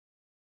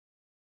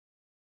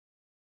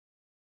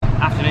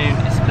Afternoon,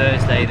 it's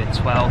Thursday the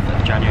 12th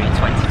of January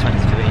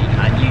 2023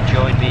 and you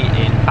joined me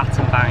in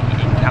Battambang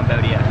in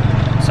Cambodia.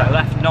 So I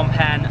left Phnom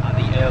Penh at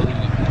the early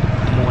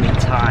morning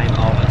time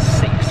of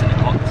 6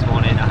 o'clock this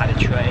morning. I had a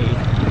trade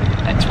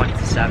at 20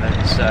 to 7,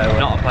 so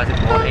not a pleasant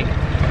morning,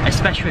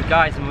 especially with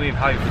guys and we've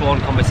having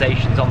phone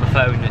conversations on the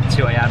phone at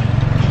 2 AM,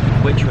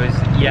 which was,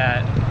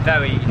 yeah,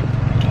 very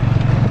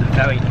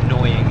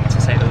annoying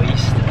to say the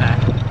least.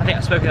 I think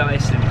I've spoken about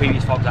this in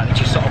previous vlogs, and it's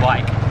just sort of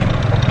like,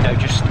 you know,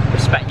 just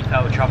respect your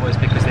fellow travellers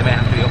because they may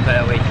have to be up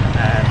early.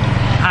 I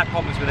had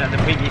problems with them the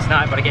previous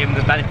night, but I gave them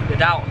the benefit of the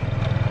doubt.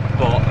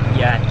 But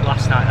yeah,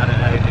 last night, I don't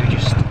know, they were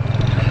just,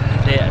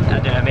 I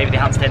don't know, maybe they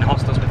hadn't stayed in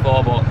hostels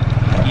before, but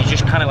you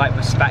just kind of like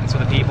respect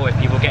other people. If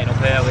people are getting up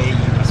early,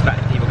 you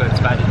respect people going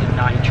to bed at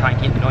night, you try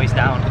and keep the noise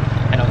down.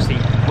 And obviously,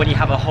 when you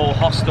have a whole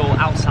hostel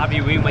outside of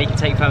your room where you can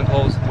take phone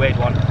calls, weird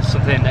one,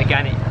 something,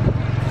 again, it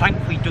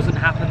thankfully doesn't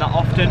happen that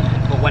often,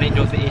 but when it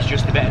does, it is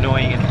just a bit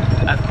annoying,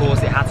 and of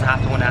course it had to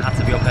happen when I had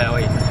to be up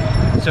early.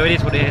 So it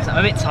is what it is.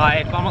 I'm a bit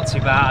tired, but I'm not too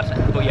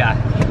bad. But yeah,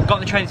 got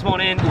the train this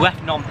morning,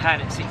 left Phnom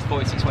Penh at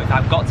 6:40,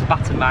 6:45, got to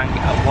Battambang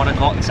at 1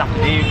 o'clock this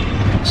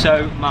afternoon.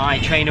 So my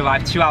train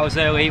arrived 2 hours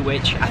early,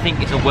 which I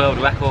think is a world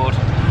record,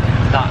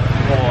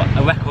 or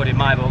a record in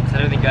my book, because I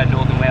don't think a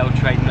Northern Wales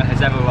train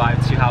has ever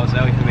arrived 2 hours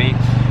early for me.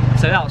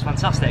 So that was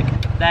fantastic.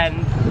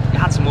 Then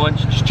had some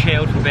lunch, just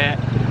chilled for a bit,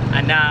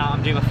 and now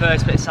I'm doing my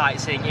first bit of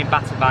sightseeing in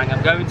Battambang.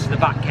 I'm going to the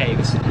Bat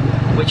Caves,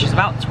 which is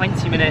about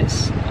 20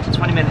 minutes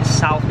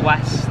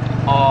southwest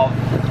of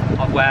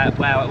where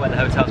the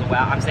hotels are, where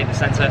I'm staying in the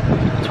centre,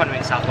 20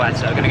 minutes southwest.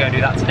 So I'm going to go do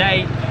that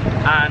today,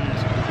 and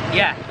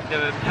yeah,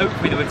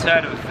 hopefully the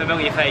return of a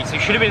familiar face who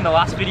should have been in the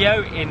last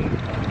video in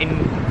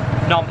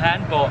Phnom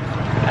Penh, but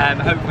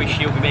hopefully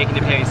she'll be making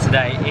an appearance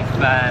today if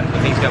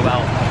things go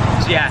well.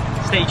 So yeah,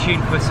 stay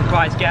tuned for a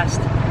surprise guest.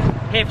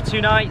 Here for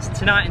 2 nights,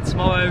 tonight and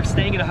tomorrow,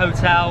 staying in a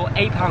hotel,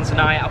 £8 a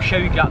night. I'll show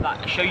you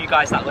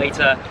guys that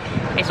later.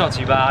 It's not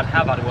too bad,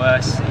 how bad or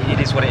worse, it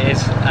is what it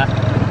is.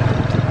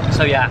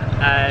 So yeah,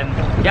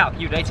 I'll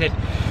keep you updated.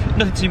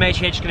 Nothing too major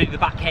here, just going to do the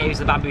Bat Caves,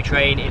 the bamboo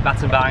train in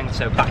Battambang.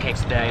 So Bat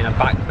Caves today, and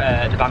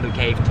the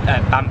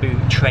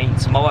bamboo train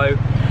tomorrow.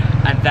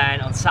 And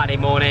then on Saturday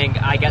morning,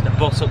 I get the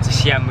bus up to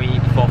Siem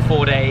Reap for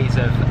 4 days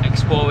of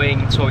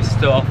exploring, tourist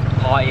stuff,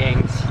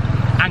 partying,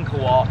 Angkor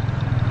Wat.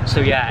 So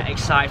yeah,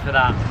 excited for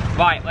that.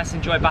 Right, let's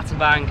enjoy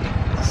Battambang.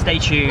 Stay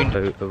tuned.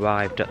 So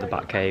arrived at the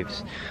Bat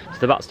Caves. So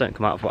the bats don't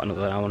come out for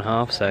another hour and a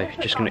half, so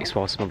just going to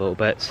explore some little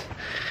bits.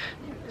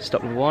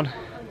 Stop number 1.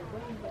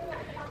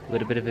 A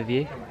little bit of a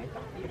view.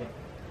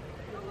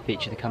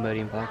 Feature the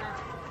Cambodian flag.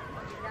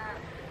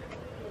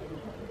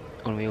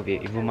 Unreal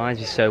view. It reminds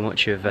me so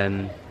much of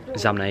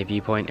Zam Nay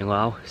viewpoint in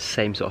Laos.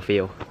 Same sort of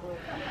feel.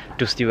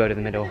 Dusty road in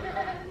the middle.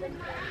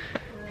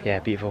 Yeah,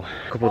 beautiful.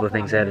 A couple of other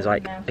things there. There's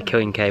like a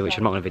killing cave, which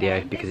I'm not going to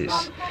video because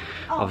it's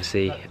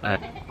obviously,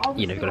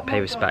 you know, you've got to pay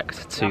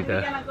respect to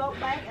the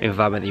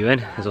environment that you're in.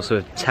 There's also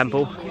a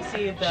temple, which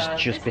is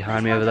just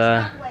behind me over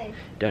there.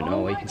 Don't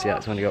know where you can see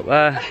that, so when you go up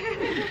there,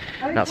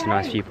 that's a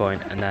nice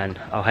viewpoint. And then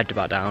I'll head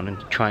back down and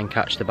try and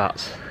catch the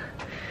bats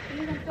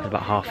at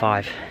about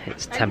 5:30.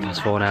 It's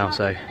 4:10 now,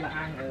 so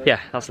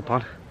yeah, that's the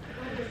plan.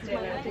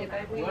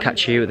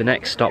 Catch you at the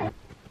next stop.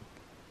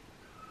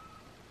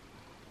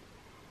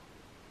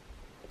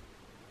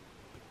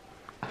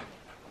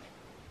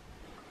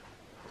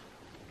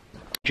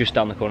 Just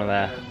down the corner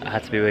there, I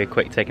had to be really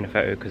quick taking a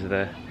photo because of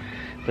the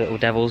little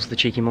devils, the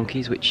cheeky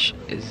monkeys, which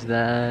is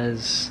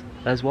there's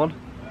one.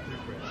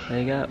 There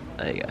you go,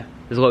 there you go.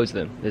 There's loads of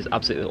them, there's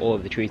absolutely all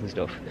over the trees and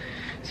stuff.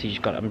 So you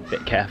just got to be a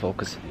bit careful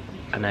because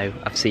I know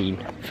I've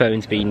seen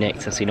phones being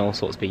nicked, I've seen all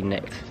sorts being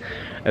nicked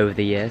over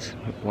the years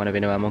when I've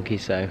been around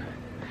monkeys, so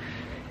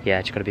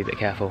yeah, just got to be a bit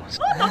careful. What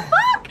the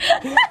fuck?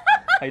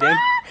 How you doing?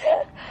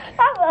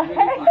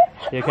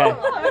 You okay?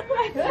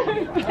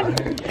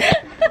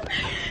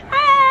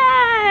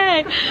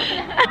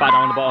 Back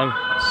down on the bottom,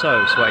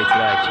 so sweaty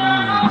today,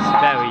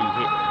 jeez,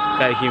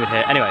 very humid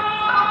here. Anyway,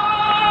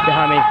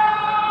 behind me,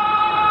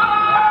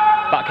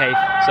 Bat Cave,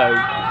 so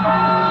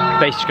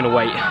basically just going to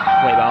wait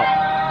about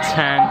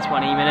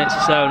 10-20 minutes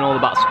or so and all the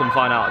bats will come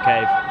find out at the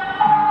cave.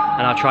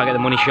 And I'll try and get the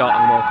money shot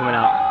and more coming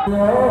out.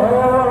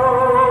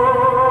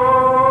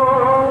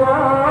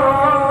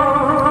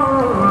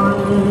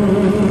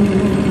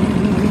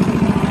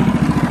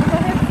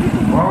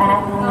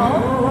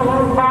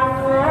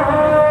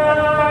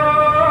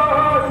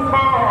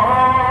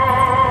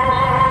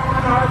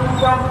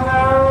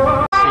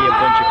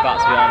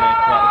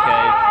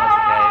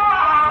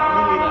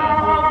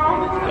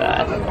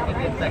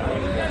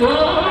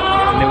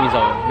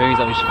 Millions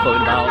of them just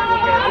floating about.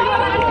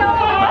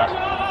 Mad.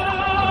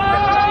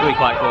 It's really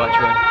quite cool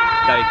actually.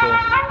 Very cool.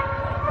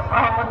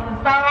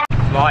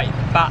 Right,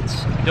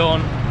 bats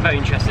done. Very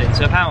interesting.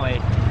 So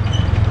apparently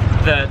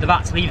the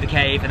bats leave the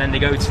cave and then they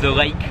go to the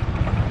lake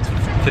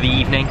for the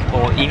evening,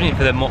 or even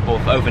for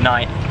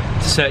overnight,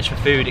 to search for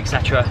food,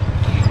 etc.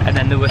 And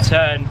then they'll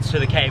return to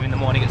the cave in the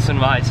morning at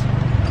sunrise.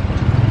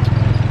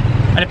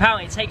 And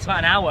apparently it takes about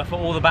an hour for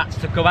all the bats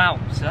to go out,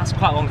 so that's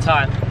quite a long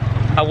time.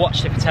 I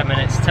watched it for 10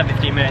 minutes,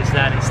 10-15 minutes,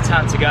 then it's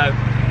time to go,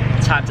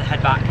 time to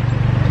head back.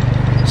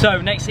 So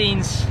next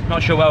scenes,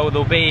 not sure where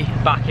they'll be,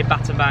 back in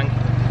Battambang.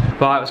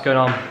 Right, what's going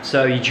on?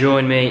 So you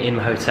join me in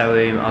my hotel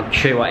room. I'll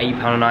show you what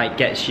 £8 a night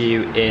gets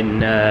you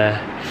in a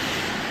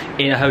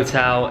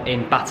hotel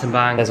in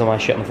Battambang. There's all my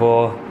shit on the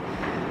floor.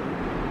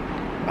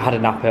 I had a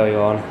nap earlier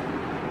on.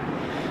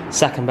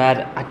 Second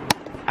bed,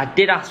 I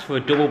did ask for a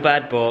double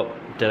bed, but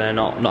don't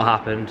know, not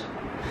happened.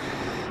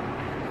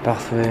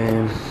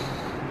 Bathroom.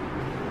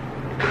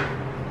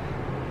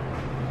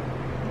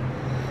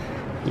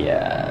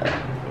 Yeah,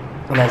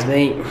 and there's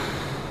me.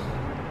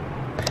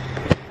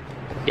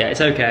 Yeah,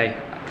 it's okay.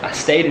 I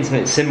stayed in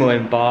something similar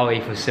in Bali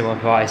for a similar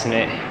price, and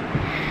it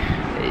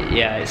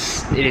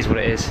is what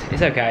it is.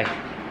 It's okay.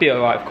 Be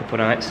alright for a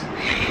couple of nights.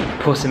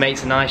 Plus it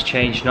makes a nice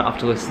change not have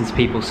to listen to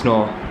people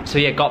snore. So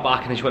yeah, got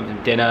back and then just went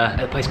for dinner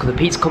at a place called the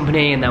Pizza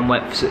Company, and then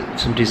went for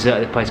some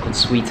dessert at a place called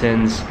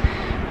Sweetens.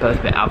 Both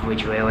a bit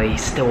average really,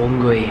 still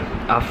hungry.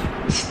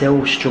 I've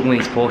still struggling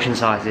with these portion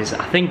sizes.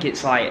 I think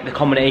it's like the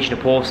combination of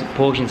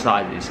portion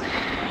sizes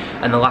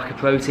and the lack of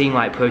protein.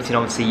 Like protein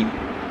obviously,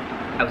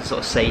 I would sort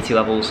of satiety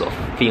levels, sort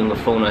of feeling the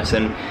fullness,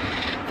 and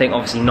I think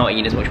obviously not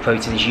eating as much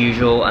protein as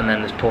usual, and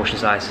then the portion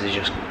sizes are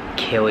just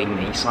killing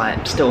me. It's like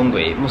I'm still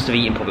hungry. Must have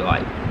eaten probably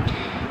like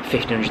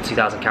 1,500,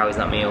 2,000 calories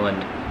in that meal, and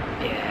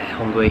yeah,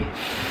 hungry.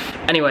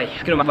 Anyway,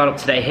 gonna wrap up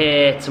today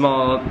here.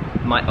 Tomorrow,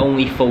 my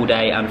only full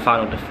day and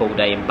final full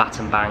day in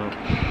Battambang.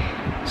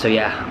 So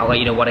yeah, I'll let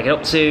you know what I get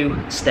up to.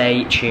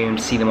 Stay tuned.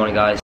 See you in the morning,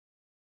 guys.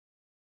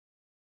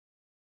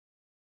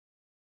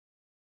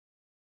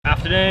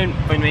 Afternoon,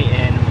 join me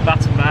in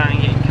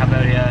Battambang in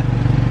Cambodia.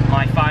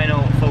 My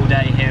final full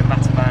day here in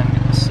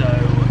Battambang. So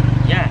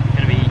yeah,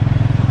 gonna be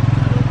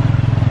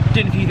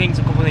doing a few things,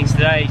 a couple of things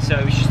today. So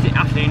it's just the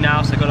afternoon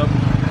now, so I got up,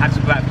 had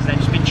some breakfast, and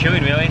just been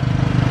chilling really.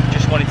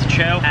 Just wanted to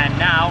chill, and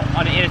now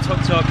on in a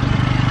tuk-tuk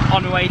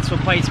on my way to a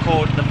place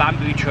called the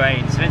Bamboo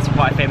Train. So it's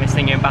quite a famous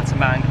thing in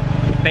Battambang.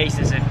 Based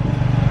as a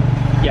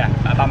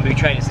bamboo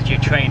train. It's actually a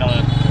train on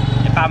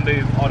a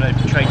bamboo on a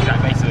train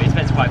track basically. It's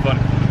meant to be quite fun.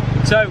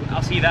 So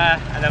I'll see you there,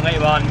 and then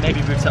later on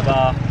maybe rooftop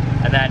bar,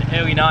 and then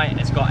early night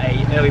it's got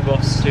a early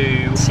bus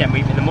to Siem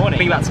Reap in the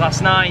morning. Back to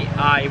last night,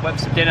 I went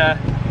for some dinner,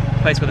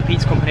 a place called the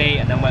Pizza Company,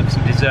 and then went for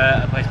some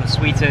dessert, a place called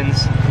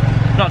Sweetens.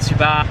 Not too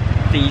bad.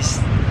 These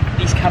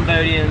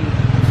Cambodian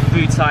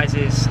food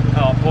sizes,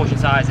 or portion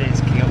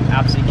sizes,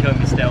 absolutely killing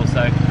me still,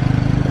 so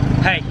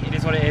hey, it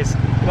is what it is.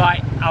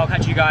 Right, I'll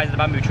catch you guys at the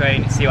Bamboo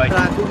Train. See you later.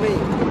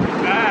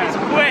 It's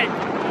quick!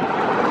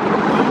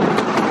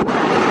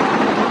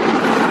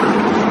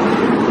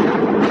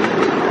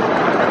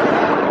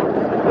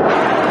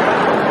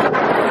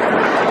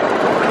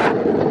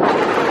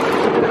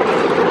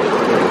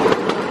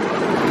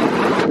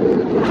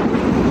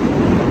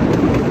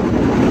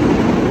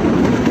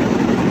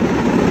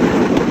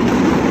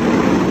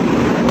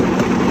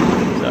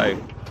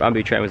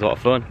 Bamboo train was a lot of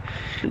fun,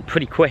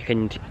 pretty quick,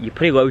 and you're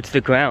pretty low to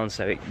the ground,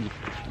 so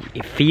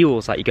it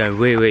feels like you're going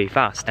really, really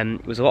fast,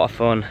 and it was a lot of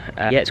fun.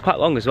 Yeah, it's quite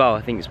long as well.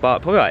 I think it's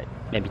about probably like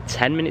maybe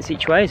 10 minutes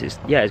each way. So it's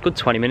a good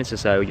 20 minutes or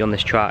so you're on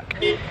this track.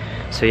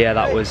 So yeah,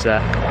 that was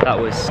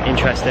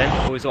interesting.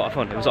 It was a lot of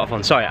fun. It was a lot of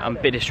fun. Sorry, I'm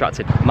a bit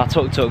distracted. My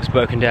tuk-tuk's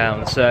broken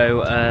down,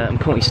 so I'm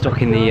currently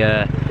stuck in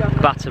the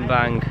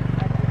Battambang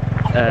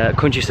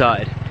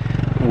countryside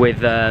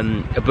with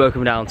a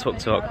broken down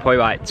tuk-tuk, probably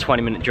like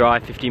 20-minute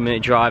drive,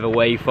 15-minute drive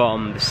away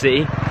from the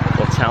city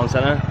or town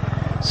centre.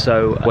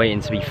 So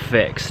waiting to be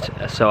fixed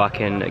so I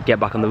can get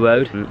back on the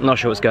road. I'm not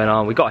sure what's going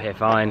on. We got here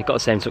fine, got the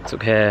same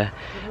tuk-tuk here,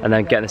 and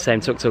then getting the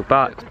same tuk-tuk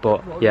back,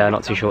 but yeah,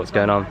 not too sure what's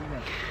going on.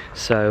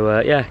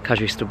 So yeah,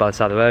 casually stood by the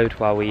side of the road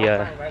while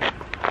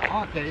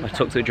my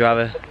tuk-tuk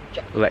driver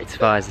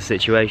rectifies the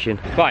situation.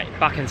 Right,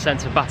 back in the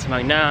centre of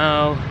Battambang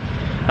now.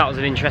 That was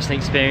an interesting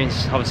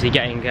experience, obviously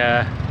getting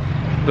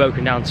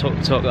broken down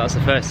tuk-tuk. That's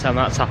the first time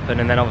that's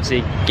happened, and then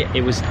obviously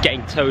it was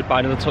getting towed by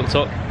another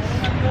tuk-tuk.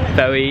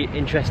 Very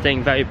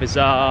interesting, very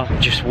bizarre,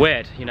 just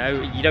weird, you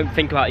know. You don't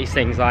think about these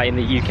things like in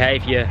the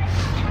UK.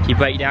 If you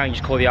break down, you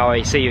just call the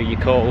RAC, or you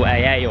call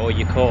AA, or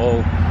you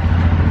call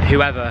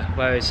whoever,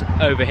 whereas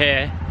over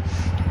here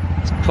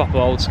it's proper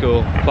old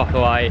school, proper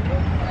like,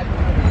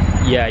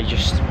 yeah, you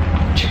just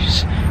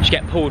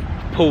get pulled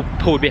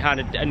behind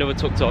another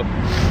tuk-tuk.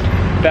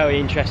 Very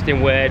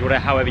interesting, weird, whatever,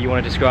 however you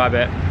want to describe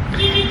it.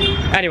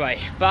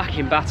 Anyway, back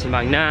in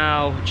Battambang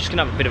now, just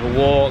gonna have a bit of a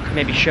walk,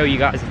 maybe show you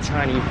guys a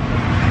tiny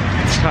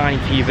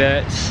few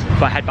bits,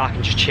 but I head back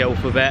and just chill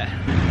for a bit.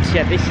 So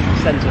yeah, this is the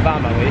centre of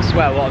Battambang. This is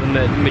where a lot of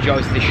the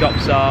majority of the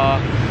shops are,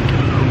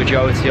 the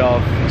majority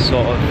of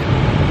sort of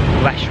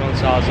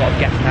restaurants are, sort of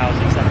guest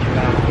houses, etc.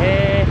 around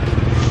here.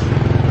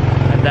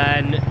 And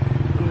then,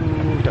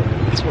 don't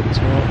know,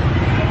 tuk-tuk.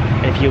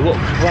 And if you look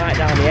right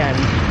down the end,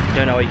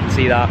 don't know if you can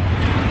see that.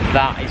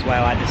 That is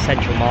where like the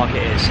central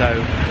market is. So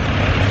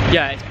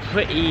yeah, it's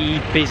pretty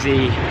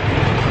busy,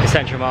 the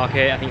central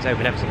market. I think it's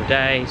open every single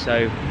day.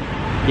 So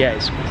yeah,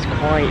 it's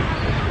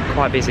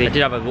quite busy. I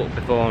did have a look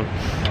before,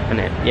 and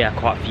yeah,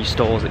 quite a few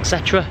stalls,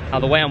 etc. Now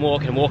the way I'm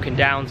walking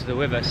down to the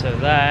river. So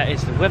there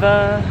is the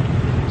river.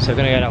 So we're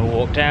gonna go and have a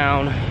walk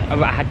down.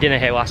 I had dinner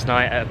here last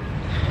night at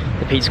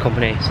the pizza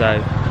company,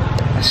 so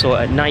I saw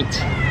it at night.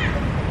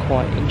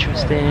 Quite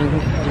interesting.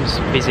 It was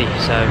busy.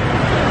 So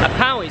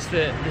apparently it's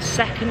the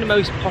second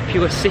most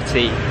populous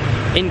city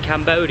in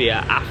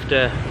Cambodia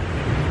after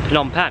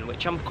Phnom Penh,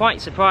 which I'm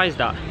quite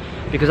surprised at,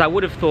 because I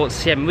would have thought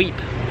Siem Reap,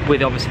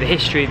 with obviously the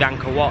history of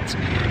Angkor Wat,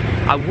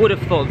 I would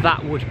have thought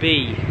that would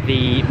be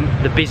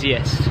the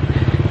busiest.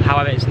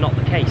 However, it's not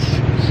the case.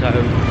 So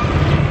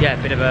yeah,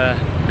 a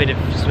bit of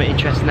something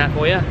interesting there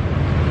for you. So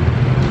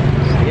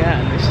yeah,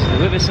 and this is the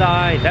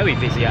riverside. Very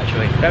busy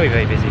actually. Very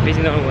busy.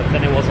 Busier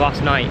than it was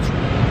last night.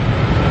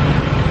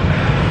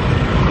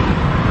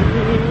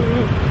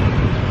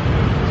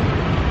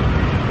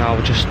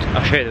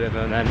 I'll show you the river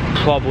and then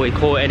probably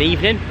call it an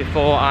evening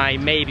before I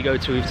maybe go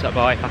to a rooftop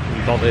bar if I can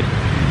be bothered.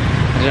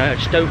 I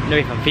just don't know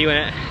if I'm feeling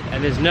it,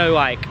 and there's no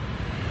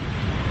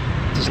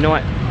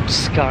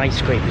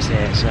skyscrapers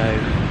here, so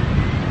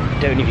I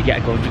don't know if you get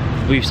a good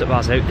rooftop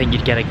bars. I don't think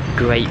you'd get a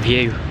great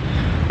view.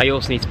 I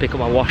also need to pick up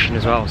my washing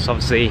as well. So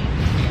obviously,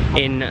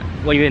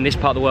 when you're in this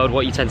part of the world,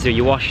 what you tend to do,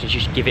 your washing is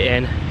just give it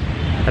in,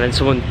 and then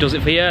someone does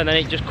it for you, and then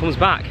it just comes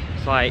back.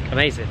 It's like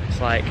amazing.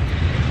 It's like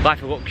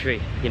life of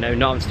luxury, you know,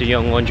 not having to do your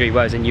own laundry,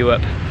 whereas in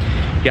Europe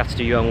you have to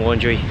do your own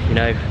laundry, you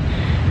know,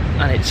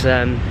 and it's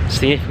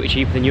significantly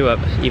cheaper than Europe,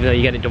 even though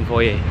you get it done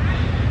for you.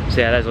 So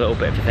yeah, there's a little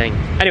bit of a thing.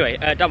 Anyway,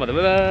 down by the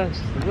river,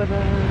 couple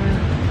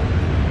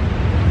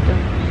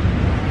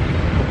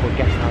of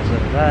guest houses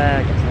over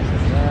there,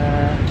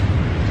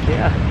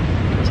 yeah,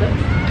 that's it.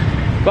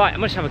 Right, I'm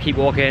gonna just have a keep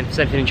walking. If there's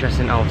anything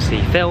interesting, I'll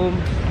see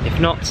film. If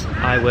not,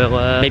 I will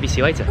maybe see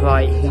you later.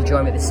 Right, he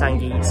joined me at the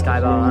Sanghi Sky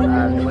Bar,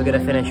 and we're gonna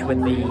finish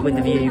with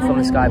the view from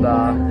the Sky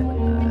Bar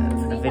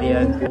for the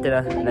video,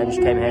 dinner, and then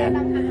just came here.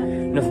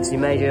 Nothing too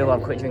major. We'll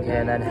have a quick drink here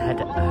and then head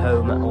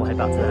home, or head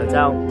back to the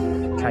hotel.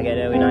 Try and get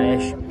an early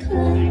night-ish.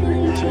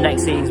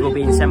 Next scenes will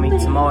be in Siem Reap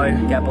tomorrow.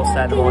 Get a bus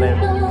there in the morning.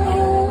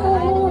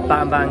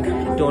 Battambang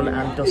done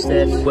and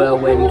dusted.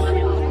 Whirlwind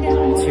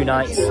 2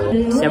 nights.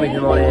 Siem Reap in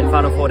the morning.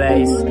 Final 4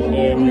 days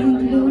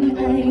in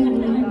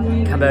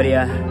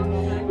Cambodia.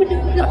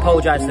 I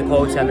apologise for the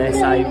quality on this.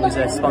 It was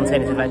a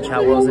spontaneous adventure. I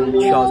wasn't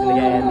sure I was going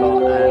to get in, but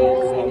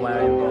because of what I'm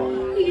wearing.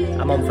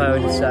 But I'm on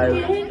phone, so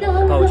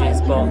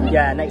apologies. But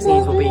yeah, next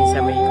scenes will be in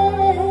Siem Reap.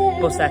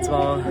 Bus there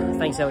tomorrow.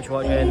 Thanks so much for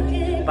watching.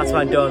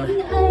 Battambang done.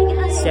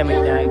 Siem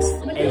Reap next.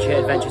 Asia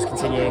adventures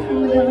continue.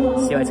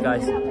 See you later,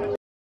 guys.